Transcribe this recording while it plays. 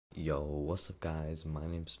Yo, what's up guys? My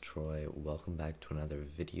name's Troy. Welcome back to another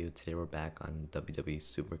video. Today we're back on WWE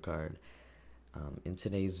SuperCard. In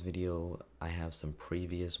today's video, I have some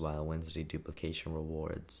previous Wild Wednesday duplication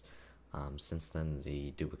rewards. Since then,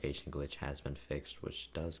 the duplication glitch has been fixed,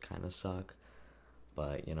 which does kind of suck.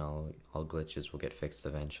 But, you know, all glitches will get fixed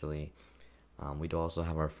eventually. We do also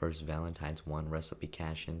have our first Valentine's 1 recipe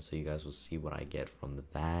cash-in, so you guys will see what I get from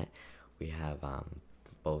that. We have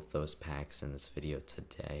both those packs in this video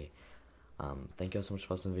today. Thank you all so much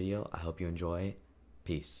for watching the video. I hope you enjoy.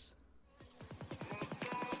 Peace.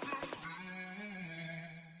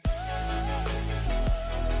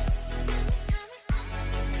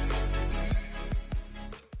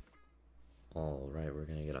 Alright, we're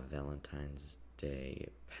gonna get a Valentine's Day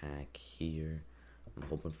pack here. I'm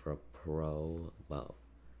hoping for a pro. Well,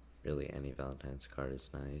 really any Valentine's card is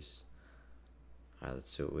nice. Alright,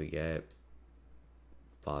 let's see what we get.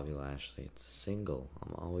 Bobby Lashley. It's a single.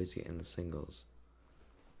 I'm always getting the singles.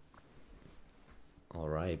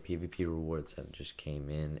 Alright, PvP rewards have just came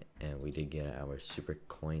in, and we did get our super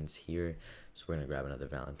coins here, so we're gonna grab another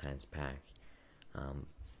Valentine's pack.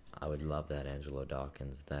 I would love that Angelo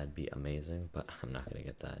Dawkins. That'd be amazing, but I'm not gonna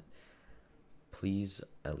get that. Please,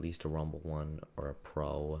 at least a Rumble one or a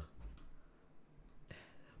pro.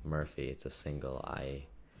 Murphy, it's a single.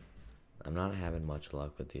 I'm not having much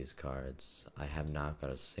luck with these cards. I have not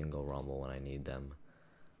got a single Rumble when I need them.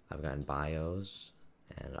 I've gotten bios,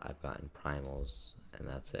 and I've gotten primals, and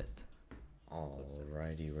that's it.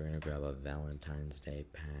 Alrighty, we're gonna grab a Valentine's Day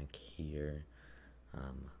pack here.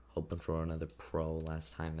 Hoping for another pro.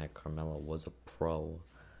 Last time that Carmella was a pro,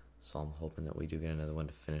 so I'm hoping that we do get another one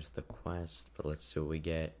to finish the quest. But let's see what we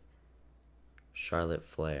get. Charlotte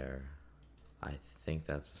Flair. I think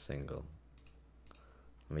that's a single.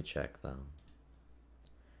 Let me check though.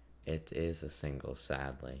 It is a single,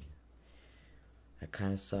 sadly. That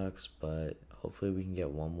kind of sucks, but hopefully we can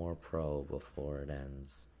get one more pro before it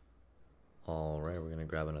ends. Alright, we're gonna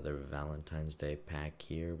grab another Valentine's Day pack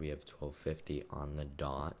here. We have 1250 on the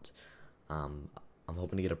dot. I'm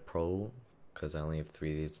hoping to get a pro because I only have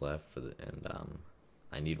 3 of these left and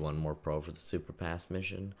I need one more pro for the Super Pass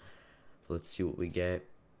mission. Let's see what we get.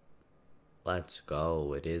 Let's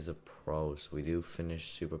go. It is a pro, so we do finish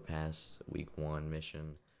Super Pass week 1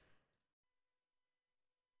 mission.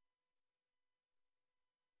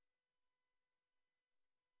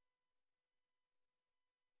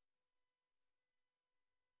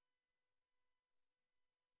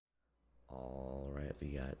 Alright, we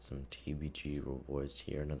got some TBG rewards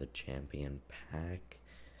here. Another champion pack.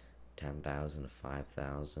 10,000 to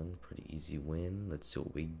 5,000. Pretty easy win. Let's see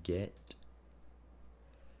what we get.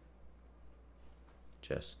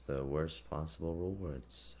 Just the worst possible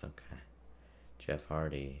rewards. Okay. Jeff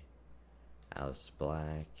Hardy, Alice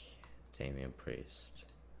Black, Damian Priest.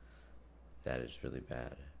 That is really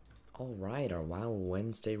bad. Alright, our Wild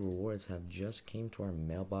Wednesday rewards have just came to our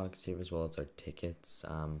mailbox here, as well as our tickets.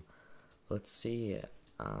 Let's see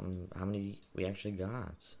how many we actually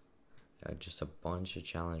got. Just a bunch of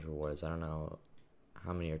challenge rewards. I don't know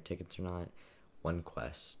how many are tickets or not. 1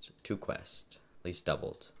 quest, 2 quests, at least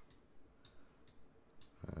doubled.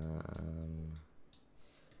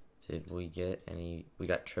 Did we get any? We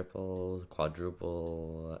got triple,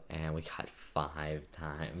 quadruple, and we got 5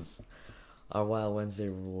 times our Wild Wednesday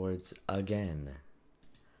rewards again.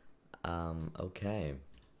 Okay,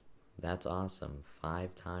 that's awesome.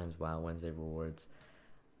 5 times Wild Wednesday rewards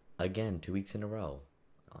again, 2 weeks in a row.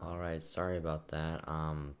 Alright, sorry about that.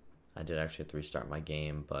 I did actually have to restart my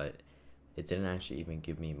game, but it didn't actually even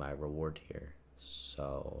give me my reward here,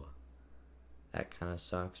 so that kind of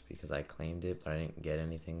sucks because I claimed it, but I didn't get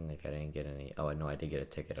anything. Like, I didn't get any. Oh, no, I did get a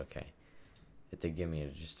ticket. Okay. It did give me it.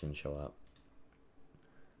 It just didn't show up.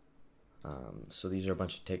 So these are a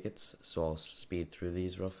bunch of tickets. So I'll speed through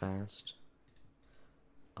these real fast.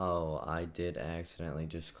 Oh, I did accidentally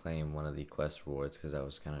just claim one of the quest rewards because I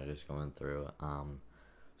was kind of just going through.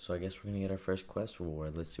 So I guess we're going to get our first quest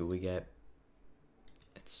reward. Let's see what we get.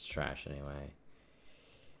 It's trash anyway.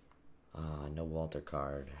 No Walter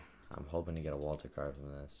card. I'm hoping to get a Walter card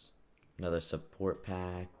from this. Another support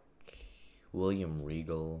pack. William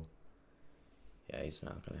Regal. Yeah, he's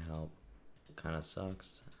not gonna help. Kind of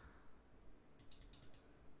sucks.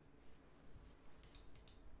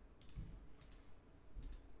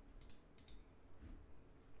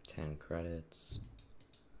 $10 credits.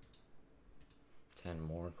 10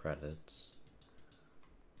 more credits.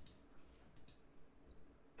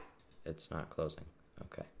 It's not closing.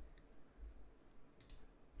 Okay.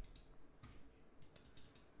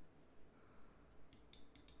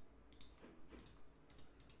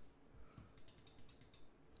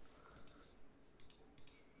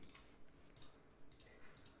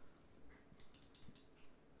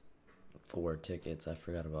 4 tickets. I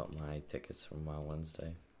forgot about my tickets from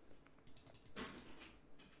Wednesday.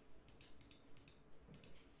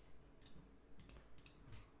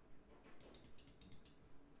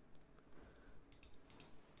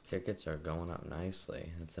 Tickets are going up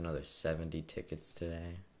nicely. That's another 70 tickets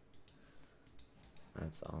today.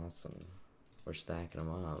 That's awesome. We're stacking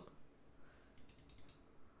them up.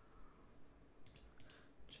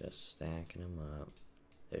 Just stacking them up.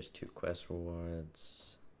 There's 2 quest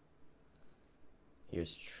rewards.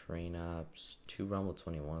 Here's train ups. 2 Rumble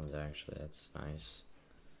 21s actually. That's nice.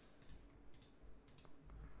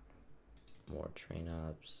 More train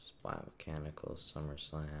ups. Biomechanical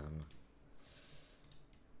SummerSlam.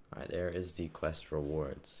 Alright, there is the quest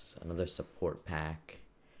rewards. Another support pack.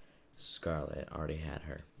 Scarlet, already had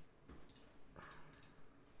her.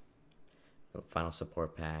 The final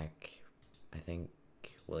support pack, I think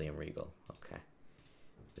William Regal. Okay.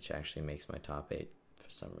 Which actually makes my top 8 for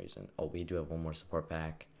some reason. Oh, we do have one more support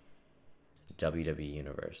pack. WWE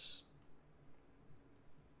Universe.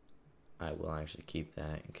 I will actually keep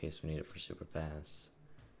that in case we need it for Super Pass.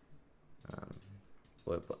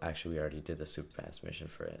 Well, actually, we already did the Super Pass mission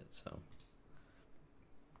for it, so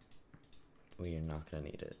we are not going to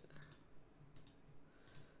need it.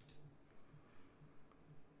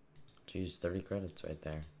 Geez, 30 credits right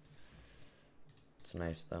there. It's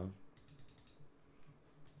nice, though.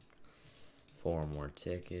 4 more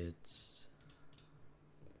tickets.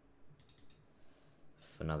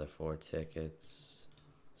 Another 4 tickets.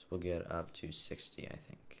 So we'll get up to 60, I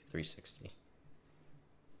think. 360.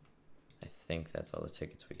 I think that's all the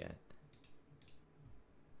tickets we get.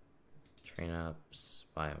 Train ups,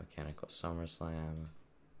 biomechanical SummerSlam.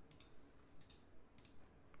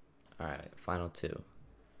 Alright, final 2.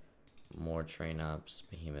 More train ups,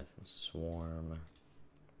 Behemoth and Swarm.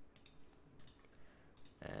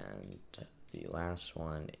 And the last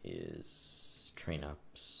one is train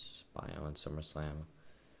ups, Bio and SummerSlam.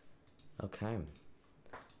 Okay.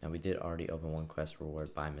 Now we did already open 1 quest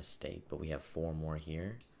reward by mistake, but we have 4 more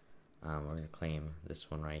here. We're going to claim this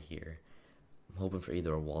one right here. I'm hoping for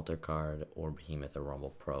either a Walter card or Behemoth or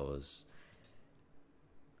Rumble Pros.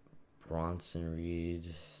 Bronson Reed,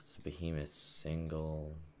 it's a Behemoth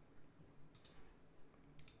single.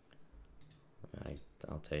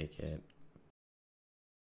 I'll take it.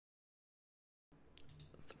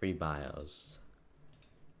 3 bios.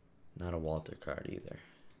 Not a Walter card either.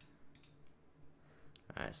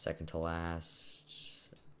 Alright, second to last.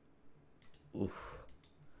 Oof.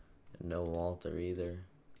 No Walter either.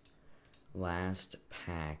 Last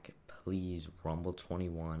pack, please. Rumble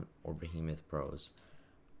 21 or Behemoth Pros.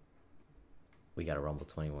 We got a Rumble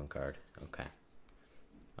 21 card. Okay.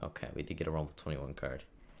 Okay, we did get a Rumble 21 card.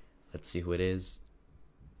 Let's see who it is.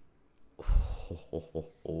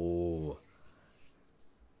 Oh.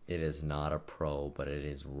 It is not a pro, but it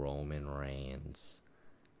is Roman Reigns.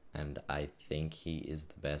 And I think he is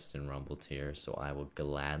the best in Rumble tier, so I will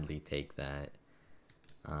gladly take that.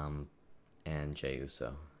 And Jey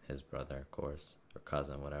Uso, his brother, of course, or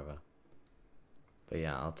cousin, whatever. But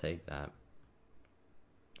yeah, I'll take that.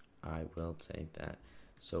 I will take that.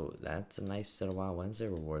 So that's a nice set of Wild Wednesday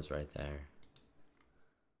rewards right there.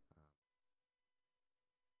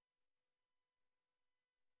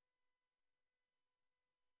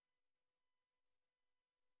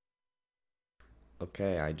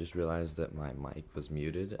 Okay, I just realized that my mic was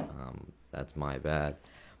muted. That's my bad.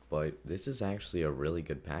 But this is actually a really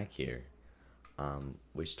good pack here.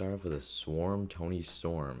 We start off with a Swarm, Tony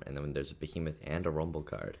Storm, and then there's a Behemoth and a Rumble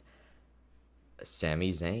card.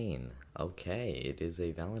 Sami Zayn. Okay, it is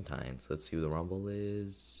a Valentine's. Let's see who the Rumble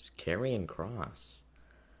is. Karrion Kross.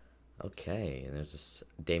 Okay, and there's this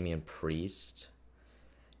Damian Priest.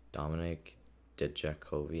 Dominic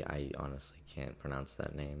Dijakovic. I honestly can't pronounce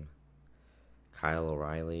that name. Kyle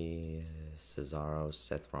O'Reilly, Cesaro,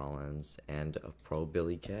 Seth Rollins, and a pro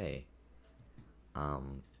Billy Kay.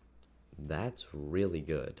 That's really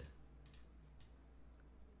good.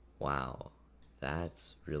 Wow,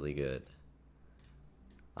 that's really good.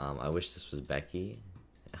 I wish this was Becky,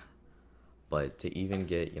 but to even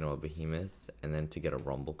get, a Behemoth and then to get a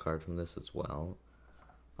Rumble card from this as well,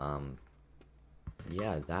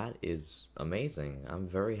 yeah, that is amazing. I'm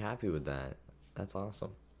very happy with that. That's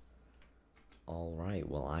awesome. Alright,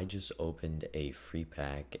 well, I just opened a free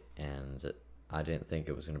pack, and I didn't think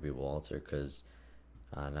it was going to be Walter, because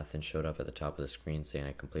nothing showed up at the top of the screen saying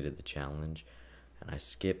I completed the challenge, and I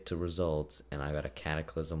skipped to results, and I got a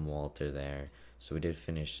Cataclysm Walter there. So we did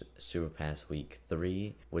finish Super Pass Week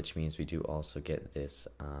 3, which means we do also get this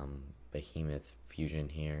Behemoth Fusion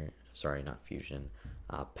here. Sorry, not Fusion.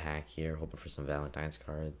 Pack here, hoping for some Valentine's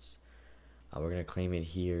cards. We're going to claim it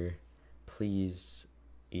here. Please,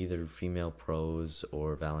 either female pros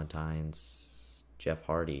or Valentines. Jeff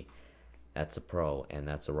Hardy, that's a pro, and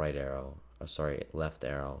that's a right arrow. Oh, sorry, left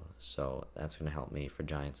arrow. So that's gonna help me for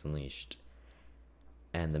Giants Unleashed.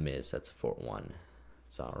 And The Miz, that's a 4-1.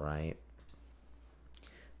 It's alright.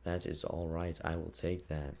 That is alright. I will take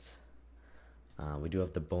that. We do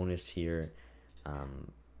have the bonus here.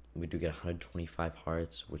 We do get 125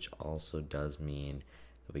 hearts, which also does mean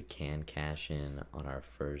that we can cash in on our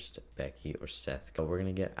first Becky or Seth. So we're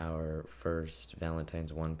going to get our first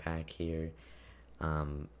Valentine's 1 pack here.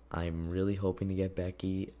 I'm really hoping to get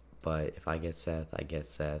Becky, but if I get Seth, I get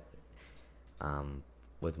Seth.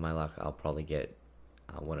 With my luck, I'll probably get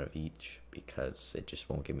one of each because it just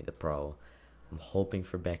won't give me the pro. I'm hoping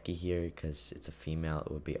for Becky here because it's a female.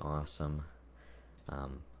 It would be awesome. Are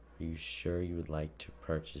you sure you would like to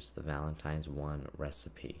purchase the Valentine's 1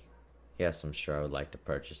 recipe? Yes, I'm sure I would like to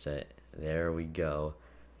purchase it. There we go.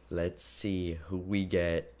 Let's see who we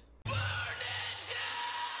get.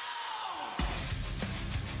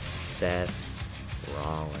 Seth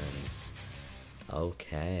Rollins.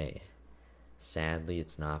 Okay. Sadly,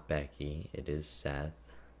 it's not Becky. It is Seth.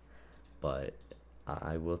 But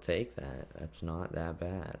I will take that. That's not that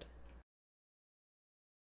bad.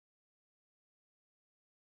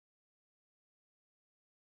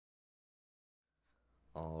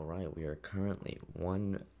 Alright, we are currently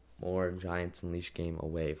one more Giants Unleashed game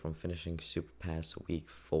away from finishing Super Pass Week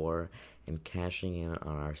 4 and cashing in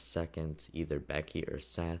on our second, either Becky or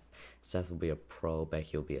Seth. Seth will be a pro,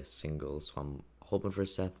 Becky will be a single, so I'm hoping for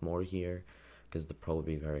Seth more here because the pro will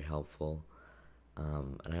be very helpful.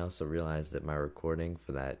 And I also realized that my recording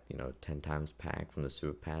for that, 10 times pack from the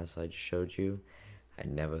Super Pass I just showed you, I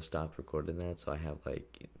never stopped recording that, so I have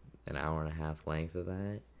like an hour and a half length of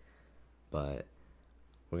that. But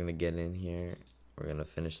we're going to get in here, we're going to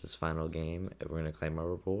finish this final game, and we're going to claim our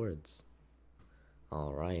rewards.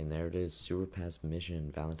 Alright, and there it is, Super Pass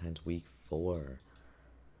Mission, Valentine's Week 4.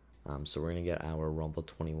 So we're going to get our Rumble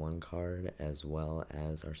 21 card, as well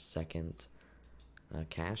as our second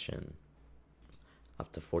cash-in.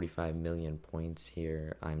 Up to 45 million points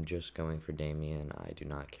here. I'm just going for Damien. I do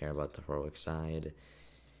not care about the heroic side.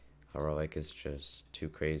 Heroic is just too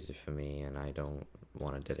crazy for me, and I don't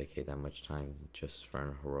want to dedicate that much time just for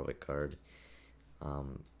a heroic card.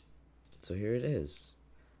 So here it is.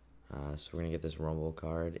 So we're going to get this Rumble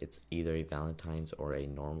card. It's either a Valentine's or a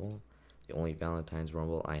normal. The only Valentine's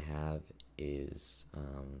Rumble I have is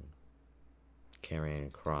Karrion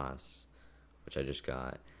Kross, which I just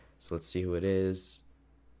got. So let's see who it is.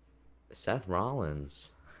 Seth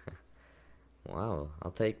Rollins. Wow,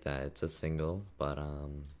 I'll take that. It's a single, but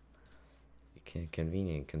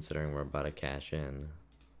convenient considering we're about to cash in.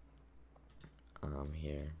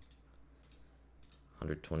 Here,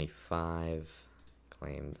 125.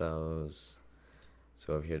 Claim those.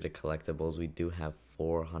 So over here to collectibles, we do have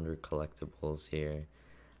 400 collectibles here.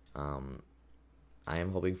 I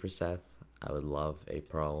am hoping for Seth. I would love a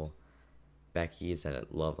pro. Becky is a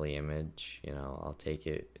lovely image. I'll take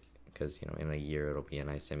it because in a year it'll be a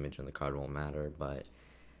nice image and the card won't matter. But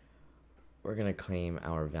we're gonna claim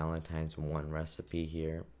our Valentine's 1 recipe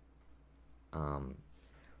here.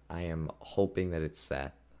 I am hoping that it's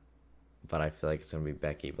Seth, but I feel like it's gonna be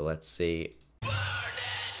Becky. But let's see.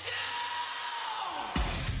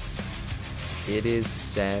 It is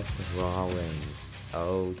Seth Rollins.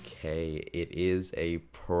 Okay, it is a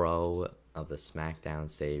pro of the SmackDown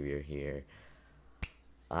Savior here.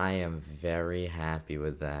 I am very happy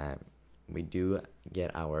with that. We do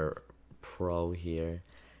get our pro here,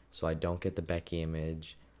 so I don't get the Becky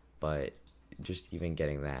image, but just even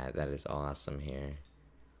getting that is awesome here.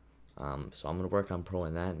 So I'm gonna work on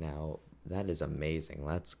proing that now. That is amazing.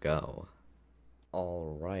 Let's go.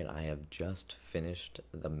 Alright, I have just finished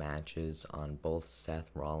the matches on both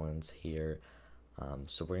Seth Rollins here.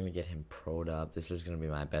 So we're going to get him pro'd up. This is going to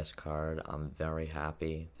be my best card. I'm very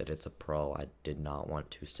happy that it's a pro. I did not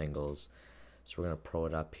want 2 singles. So we're going to pro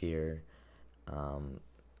it up here. I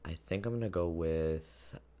think I'm going to go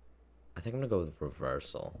with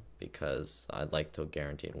reversal because I'd like to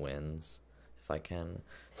guarantee wins if I can.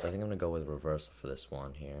 So I think I'm going to go with reversal for this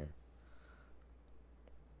one here.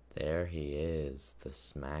 There he is, the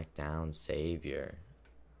SmackDown Savior.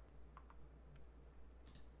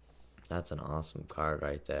 That's an awesome card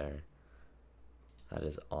right there. That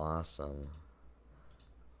is awesome.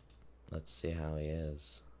 Let's see how he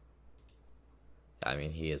is. I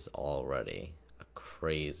mean, he is already a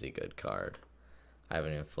crazy good card. I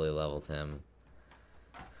haven't even fully leveled him.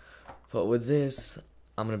 But with this,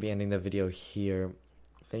 I'm going to be ending the video here.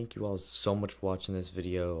 thank you all so much for watching this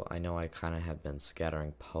video. I know I kind of have been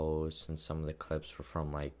scattering posts, and some of the clips were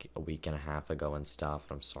from like a week and a half ago and stuff.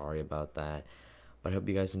 I'm sorry about that, but I hope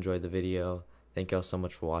you guys enjoyed the video. Thank you all so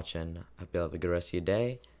much for watching. I hope you all have a good rest of your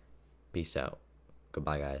day. Peace out.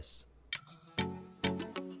 Goodbye, guys.